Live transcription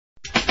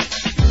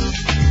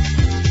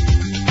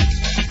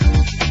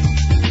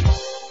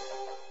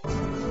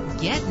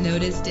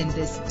noticed in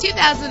this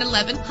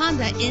 2011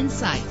 Honda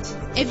Insight.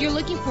 If you're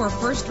looking for a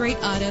first-rate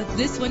auto,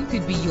 this one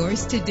could be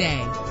yours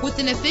today. With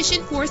an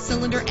efficient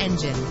 4-cylinder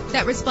engine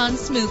that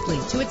responds smoothly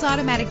to its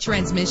automatic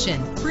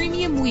transmission,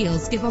 premium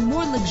wheels give a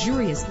more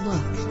luxurious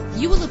look.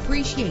 You will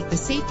appreciate the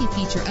safety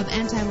feature of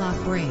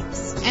anti-lock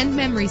brakes, and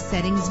memory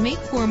settings make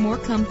for a more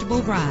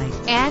comfortable ride.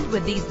 And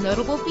with these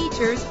notable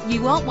features,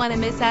 you won't want to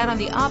miss out on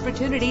the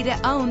opportunity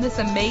to own this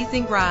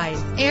amazing ride.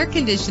 Air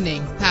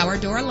conditioning, power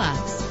door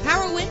locks,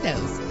 power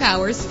windows,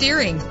 power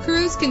steering,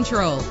 cruise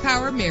control,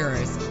 power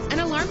mirrors, an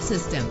alarm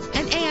system,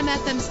 an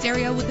AM/FM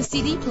stereo with a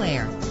CD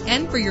player.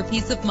 And for your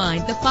peace of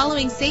mind, the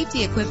following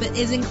safety equipment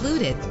is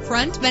included: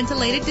 front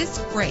ventilated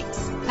disc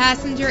brakes,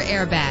 passenger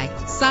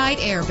airbag, side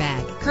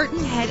airbag,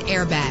 curtain head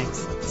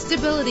airbags,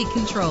 stability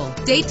control,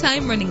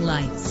 daytime running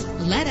lights.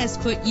 Let us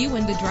put you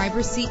in the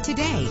driver's seat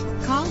today.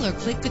 Call or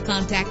click to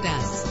contact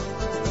us.